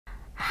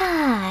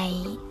Hi!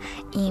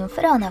 In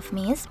front of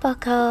me is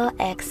POCO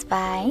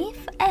X5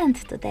 and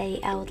today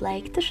I would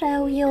like to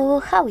show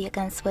you how you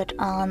can switch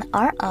on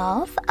or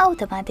off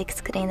automatic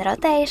screen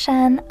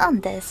rotation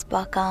on this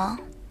POCO.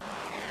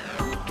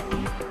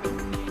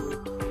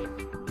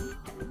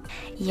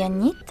 You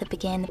need to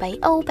begin by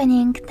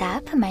opening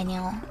Tab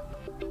menu.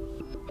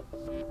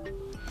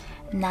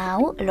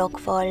 Now look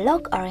for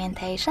lock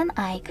orientation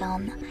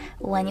icon.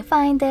 When you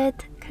find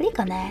it, click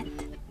on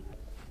it.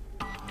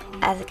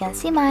 As you can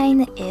see,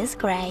 mine is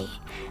gray.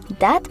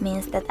 That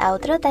means that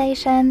auto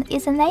rotation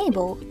is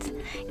enabled.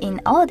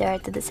 In order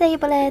to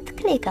disable it,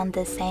 click on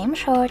the same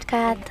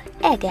shortcut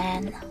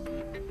again.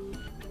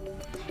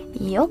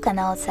 You can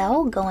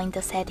also go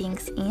into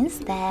settings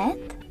instead,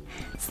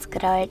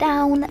 scroll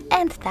down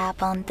and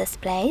tap on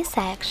display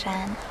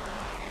section.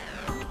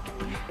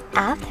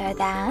 After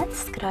that,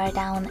 scroll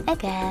down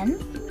again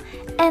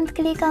and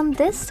click on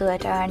this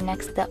switcher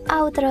next to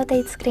auto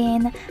rotate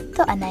screen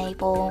to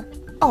enable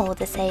or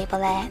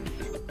disable it.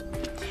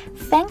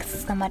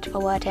 Thanks so much for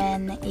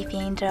watching. If you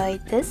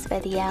enjoyed this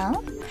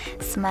video,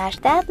 smash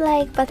that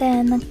like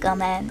button,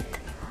 comment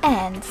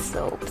and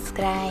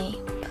subscribe.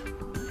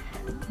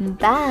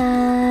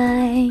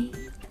 Bye!